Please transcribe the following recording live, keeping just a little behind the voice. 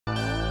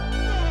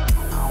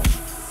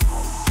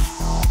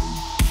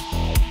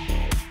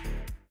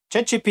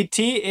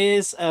ChatGPT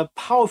is a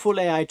powerful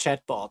AI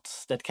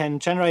chatbot that can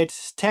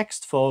generate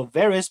text for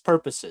various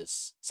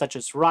purposes, such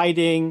as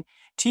writing,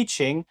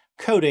 teaching,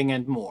 coding,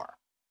 and more.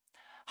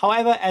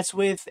 However, as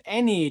with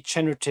any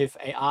generative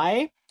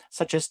AI,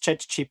 such as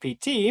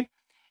ChatGPT,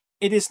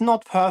 it is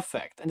not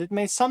perfect, and it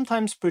may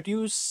sometimes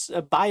produce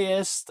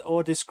biased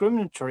or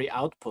discriminatory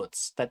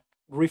outputs that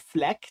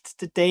reflect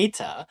the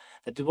data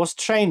that it was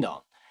trained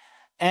on,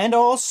 and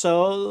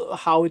also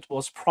how it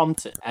was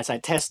prompted, as I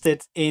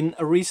tested in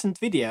a recent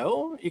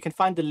video. You can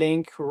find the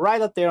link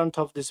right up there on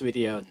top of this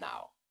video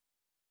now.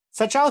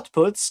 Such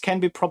outputs can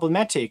be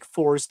problematic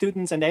for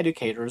students and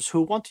educators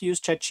who want to use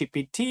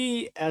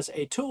ChatGPT as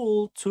a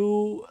tool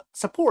to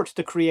support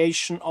the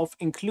creation of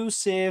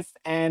inclusive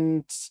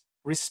and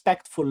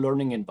respectful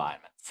learning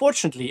environments.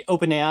 Fortunately,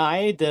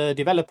 OpenAI, the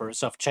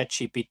developers of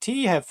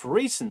ChatGPT, have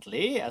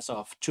recently, as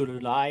of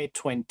July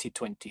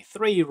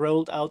 2023,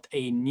 rolled out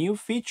a new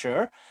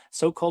feature,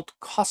 so-called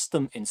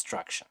custom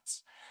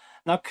instructions.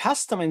 Now,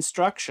 custom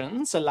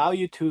instructions allow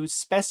you to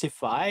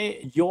specify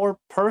your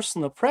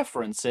personal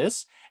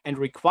preferences and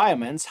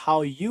requirements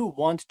how you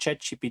want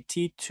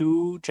ChatGPT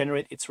to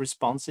generate its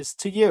responses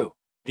to you.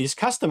 These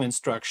custom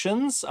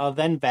instructions are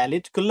then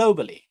valid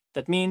globally.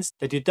 That means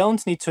that you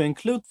don't need to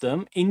include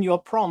them in your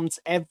prompts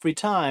every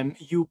time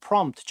you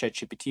prompt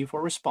ChatGPT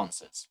for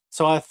responses.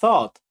 So I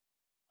thought,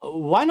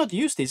 why not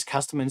use these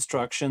custom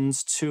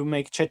instructions to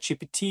make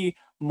ChatGPT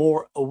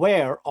more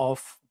aware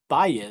of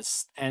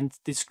biased and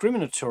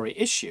discriminatory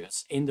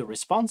issues in the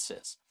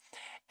responses?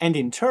 And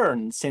in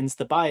turn, since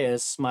the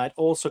bias might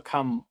also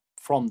come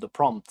from the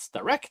prompts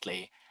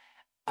directly,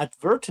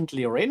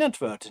 advertently or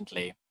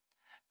inadvertently,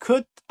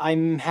 could I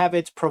have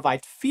it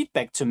provide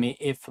feedback to me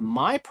if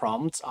my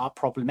prompts are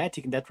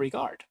problematic in that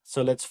regard?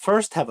 So let's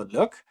first have a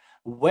look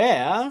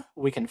where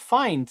we can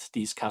find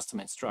these custom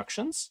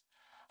instructions,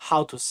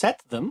 how to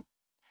set them,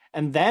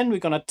 and then we're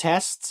going to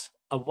test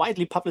a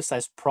widely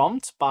publicized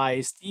prompt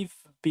by Steve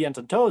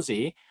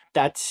Biantantozzi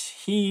that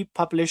he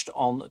published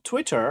on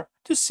Twitter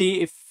to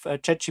see if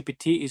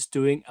ChatGPT is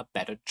doing a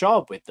better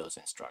job with those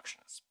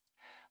instructions.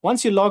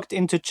 Once you're logged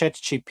into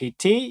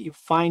ChatGPT, you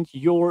find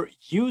your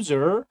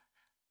user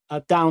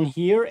down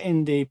here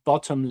in the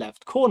bottom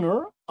left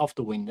corner of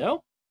the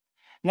window.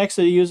 Next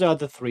to the user are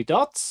the three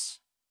dots,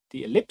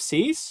 the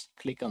ellipses.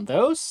 Click on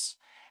those,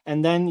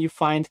 and then you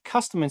find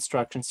custom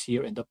instructions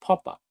here in the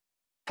pop-up.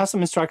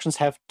 Custom instructions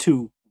have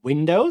two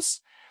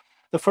windows.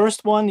 The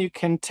first one, you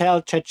can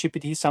tell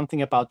ChatGPT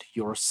something about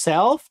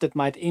yourself that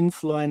might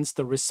influence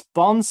the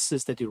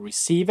responses that you're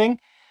receiving.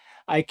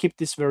 I keep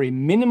this very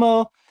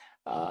minimal,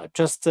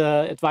 just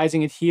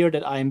advising it here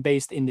that I am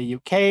based in the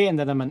UK and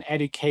that I'm an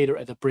educator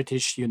at a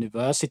British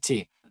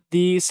university.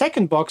 The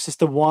second box is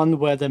the one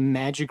where the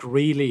magic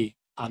really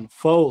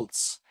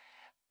unfolds.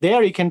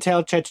 There you can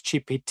tell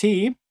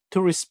ChatGPT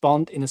to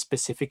respond in a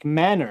specific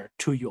manner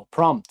to your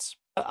prompts.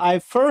 I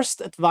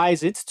first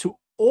advise it to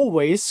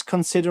always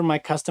consider my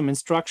custom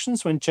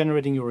instructions when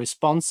generating your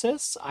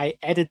responses. I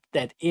added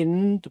that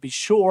in to be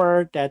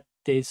sure that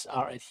these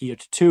are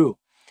adhered to.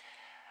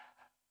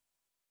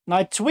 Now,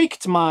 I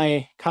tweaked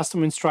my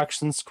custom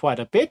instructions quite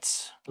a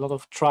bit, a lot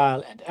of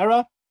trial and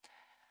error.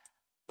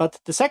 But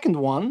the second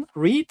one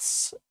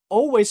reads,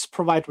 always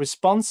provide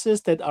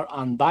responses that are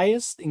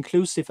unbiased,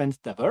 inclusive,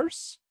 and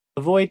diverse.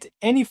 Avoid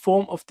any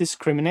form of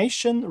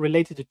discrimination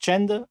related to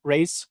gender,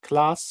 race,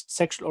 class,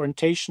 sexual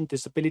orientation,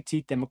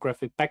 disability,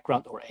 demographic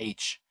background, or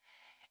age.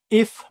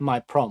 If my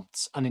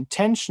prompts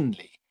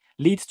unintentionally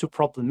lead to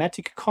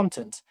problematic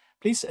content,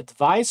 please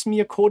advise me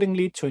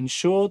accordingly to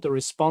ensure the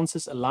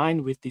responses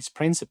align with these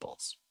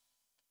principles.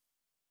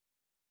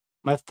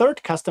 My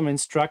third custom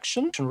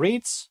instruction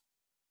reads,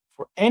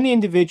 for any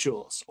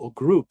individuals or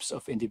groups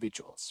of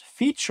individuals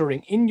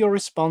featuring in your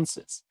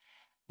responses,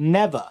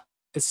 never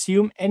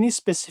assume any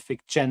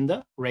specific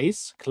gender,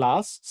 race,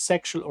 class,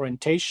 sexual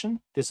orientation,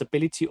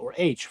 disability, or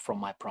age from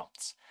my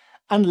prompts,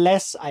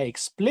 unless I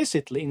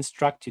explicitly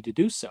instruct you to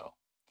do so.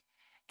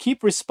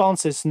 Keep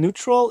responses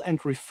neutral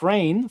and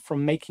refrain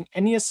from making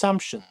any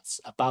assumptions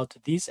about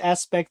these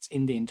aspects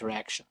in the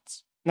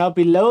interactions. Now,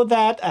 below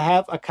that, I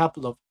have a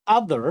couple of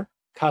other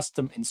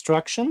custom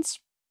instructions.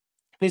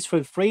 Please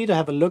feel free to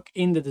have a look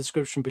in the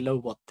description below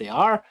what they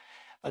are.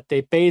 They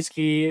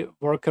basically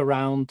work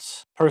around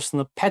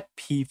personal pet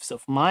peeves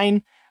of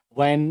mine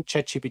when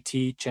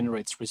ChatGPT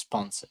generates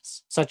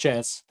responses, such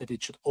as that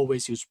it should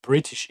always use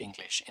British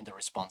English in the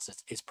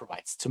responses it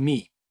provides to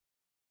me.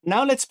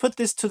 Now let's put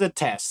this to the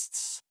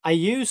test. I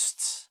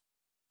used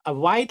a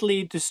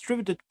widely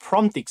distributed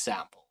prompt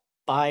example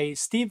by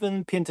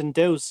Stephen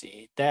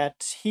Piantandozzi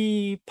that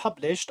he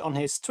published on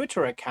his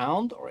Twitter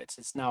account, or it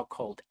is now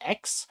called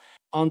X,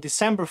 on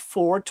December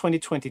 4,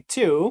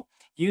 2022,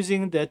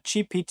 using the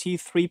GPT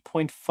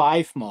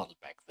 3.5 model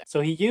back then.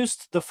 So he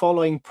used the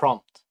following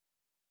prompt.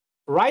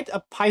 Write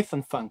a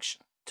Python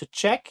function to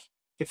check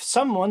if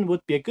someone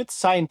would be a good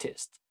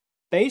scientist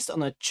based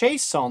on a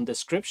JSON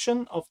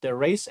description of their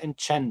race and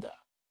gender.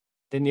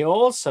 Then he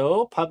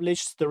also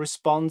published the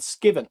response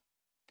given.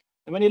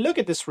 And when you look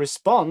at this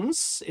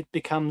response, it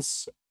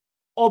becomes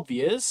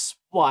obvious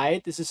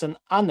why this is an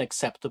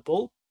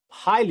unacceptable,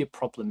 highly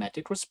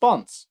problematic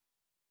response.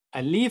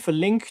 I leave a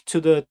link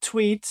to the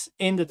tweet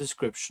in the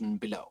description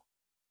below.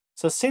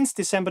 So since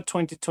December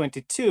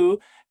 2022,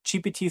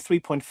 GPT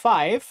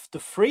 3.5, the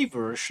free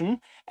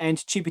version, and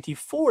GPT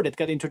 4 that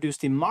got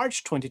introduced in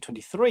March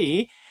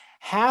 2023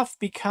 have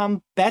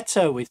become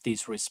better with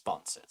these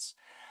responses.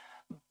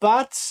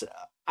 But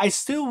I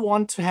still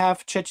want to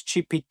have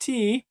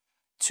ChatGPT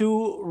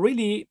to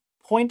really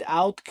point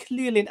out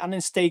clearly and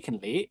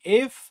unmistakably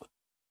if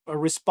a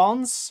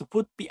response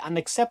would be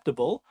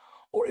unacceptable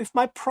or if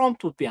my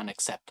prompt would be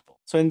unacceptable.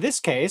 So in this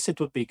case, it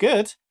would be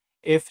good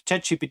if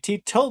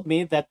ChatGPT told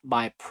me that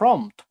my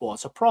prompt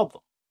was a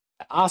problem.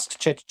 I asked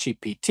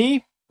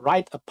ChatGPT,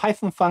 write a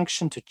Python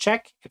function to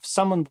check if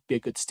someone would be a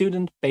good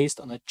student based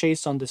on a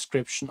JSON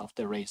description of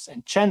their race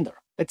and gender.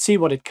 Let's see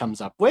what it comes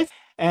up with.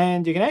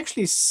 And you can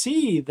actually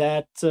see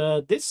that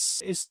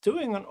this is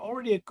doing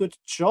already a good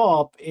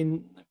job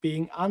in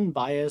being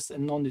unbiased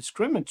and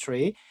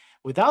non-discriminatory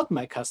without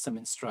my custom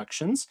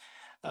instructions.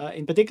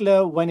 In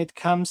particular, when it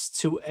comes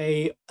to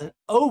an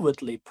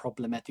overtly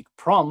problematic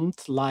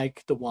prompt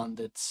like the one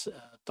that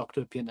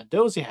Dr.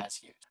 Piantadosi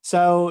has used.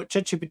 So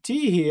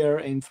ChatGPT here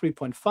in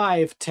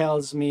 3.5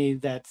 tells me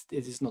that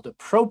it is not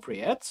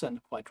appropriate,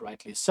 and quite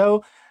rightly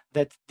so,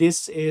 that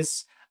this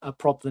is a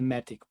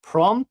problematic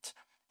prompt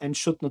and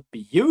should not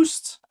be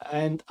used.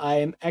 And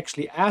I'm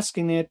actually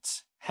asking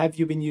it, have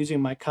you been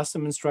using my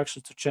custom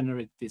instructions to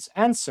generate this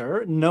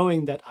answer,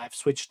 knowing that I've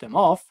switched them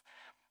off?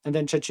 And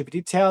then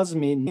ChatGPT tells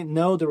me,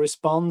 no, the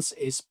response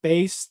is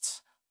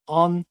based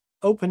on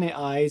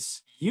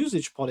OpenAI's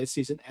usage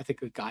policies and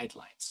ethical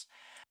guidelines.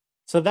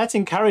 So that's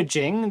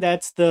encouraging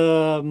that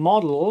the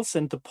models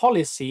and the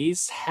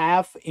policies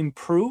have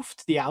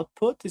improved the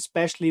output,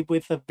 especially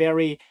with a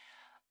very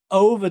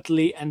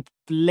overtly and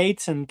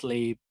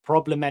blatantly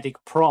problematic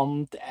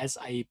prompt, as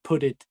I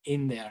put it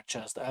in there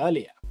just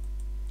earlier.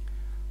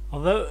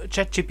 Although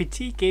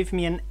ChatGPT gave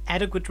me an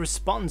adequate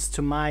response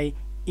to my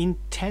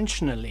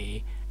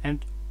intentionally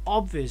and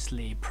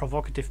obviously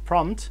provocative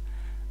prompt,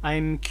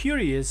 I'm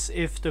curious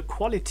if the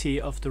quality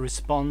of the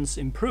response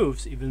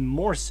improves even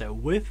more so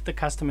with the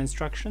custom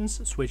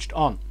instructions switched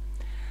on.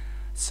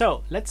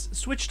 So let's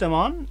switch them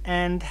on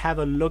and have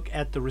a look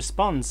at the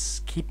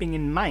response, keeping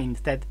in mind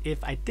that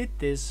if I did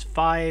this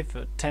 5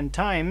 or 10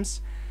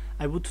 times,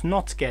 I would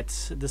not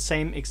get the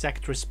same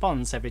exact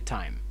response every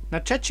time. Now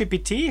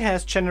ChatGPT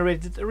has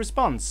generated a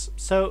response,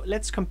 so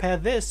let's compare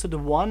this to the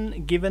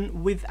one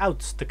given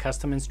without the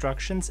custom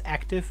instructions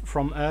active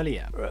from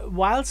earlier.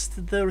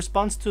 Whilst the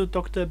response to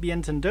Dr.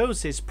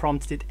 Piantandosi's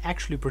prompt did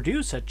actually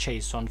produce a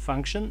JSON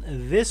function,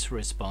 this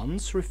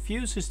response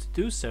refuses to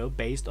do so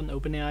based on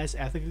OpenAI's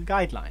ethical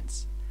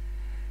guidelines.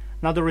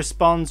 Now the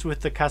response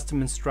with the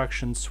custom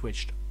instructions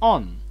switched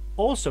on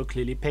also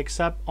clearly picks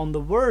up on the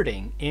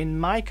wording in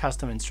my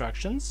custom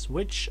instructions,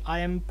 which I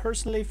am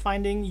personally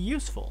finding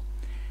useful,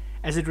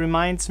 as it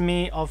reminds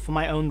me of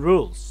my own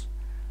rules.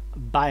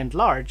 By and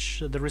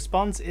large, the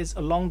response is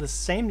along the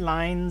same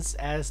lines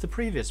as the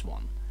previous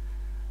one.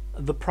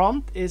 The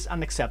prompt is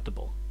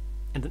unacceptable,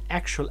 and an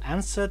actual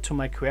answer to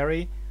my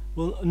query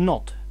will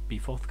not be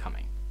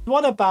forthcoming.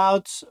 What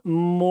about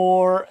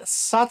more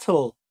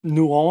subtle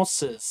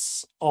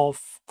nuances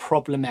of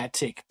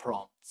problematic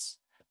prompts?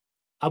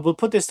 I will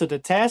put this to the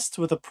test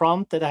with a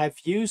prompt that I have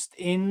used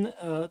in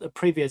a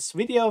previous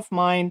video of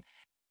mine.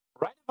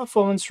 Write a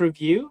performance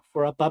review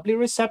for a bubbly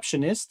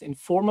receptionist in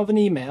form of an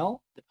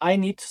email that I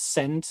need to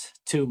send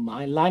to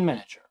my line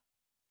manager.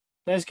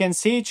 As you can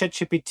see,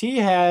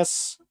 ChatGPT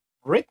has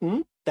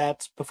written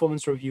that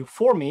performance review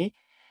for me,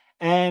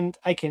 and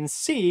I can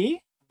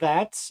see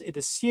that it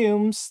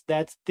assumes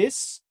that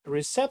this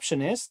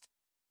receptionist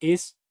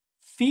is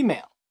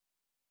female.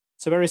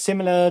 So very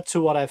similar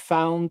to what I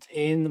found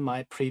in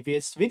my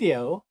previous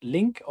video,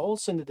 link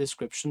also in the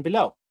description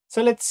below.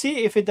 So let's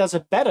see if it does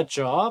a better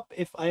job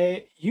if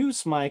I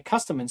use my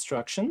custom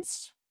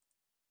instructions.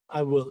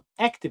 I will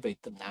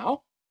activate them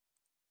now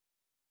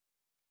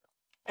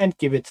and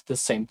give it the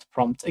same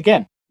prompt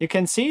again. You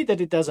can see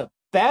that it does a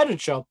better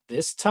job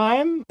this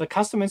time. The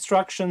custom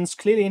instructions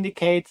clearly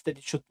indicate that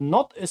it should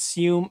not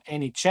assume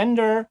any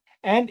gender,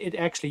 and it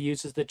actually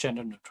uses the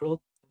gender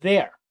neutral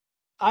there.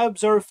 I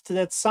observed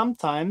that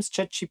sometimes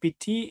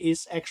ChatGPT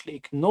is actually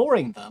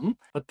ignoring them,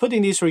 but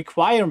putting these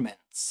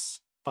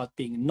requirements about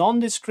being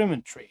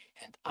non-discriminatory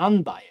and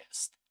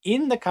unbiased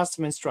in the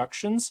custom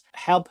instructions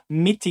help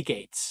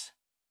mitigate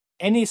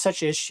any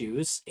such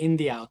issues in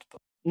the output.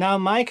 Now,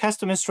 my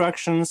custom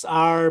instructions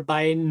are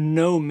by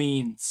no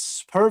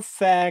means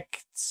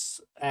perfect,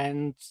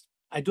 and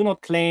I do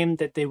not claim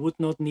that they would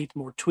not need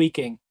more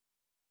tweaking.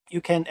 You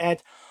can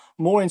add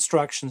more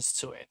instructions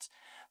to it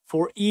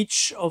for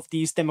each of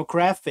these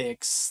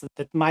demographics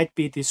that might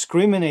be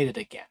discriminated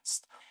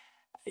against.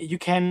 You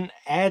can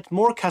add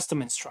more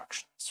custom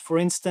instructions. For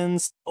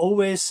instance,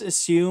 always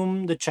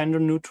assume the gender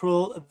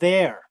neutral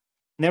there.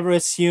 Never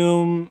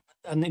assume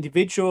an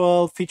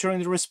individual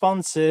featuring the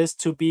responses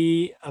to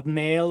be a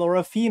male or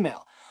a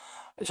female.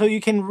 So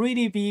you can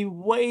really be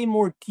way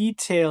more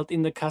detailed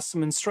in the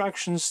custom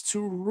instructions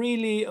to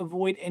really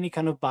avoid any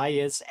kind of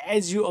bias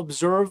as you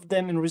observe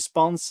them in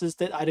responses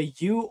that either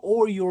you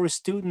or your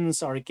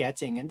students are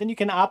getting. And then you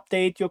can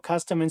update your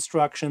custom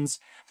instructions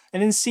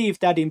and then see if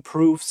that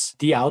improves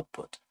the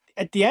output.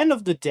 At the end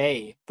of the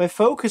day, by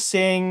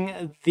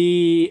focusing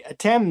the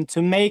attempt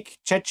to make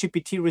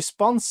ChatGPT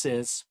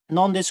responses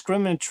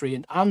non-discriminatory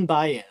and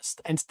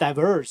unbiased and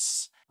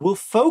diverse, will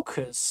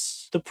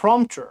focus the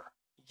prompter,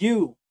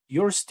 you,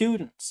 your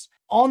students,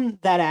 on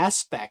that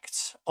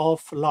aspect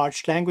of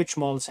large language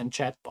models and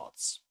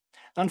chatbots.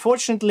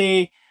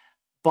 Unfortunately,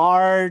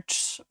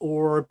 BART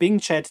or Bing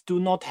Chat do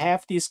not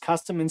have these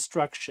custom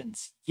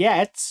instructions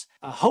yet.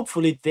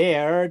 Hopefully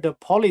there, the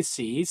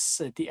policies,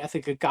 the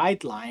ethical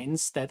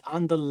guidelines that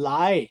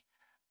underlie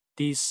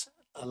these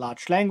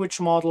large language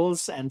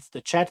models and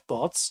the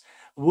chatbots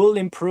will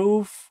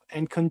improve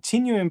and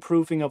continue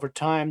improving over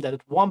time, that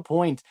at one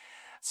point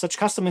such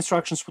custom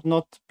instructions would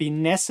not be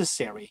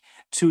necessary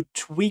to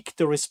tweak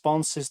the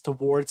responses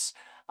towards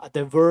a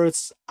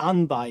diverse,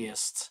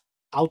 unbiased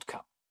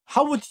outcome.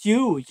 How would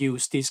you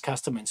use these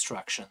custom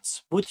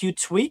instructions? Would you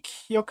tweak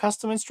your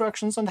custom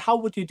instructions, and how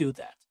would you do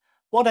that?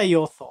 What are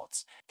your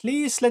thoughts?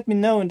 Please let me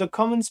know in the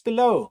comments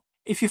below.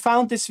 If you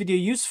found this video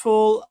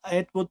useful,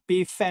 it would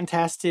be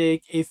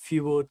fantastic if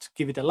you would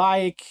give it a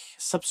like,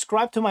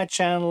 subscribe to my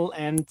channel,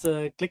 and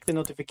click the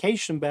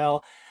notification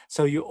bell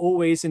so you're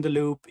always in the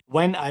loop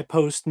when I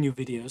post new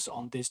videos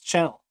on this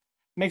channel.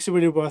 Makes it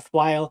really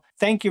worthwhile.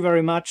 Thank you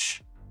very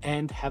much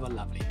and have a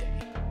lovely day.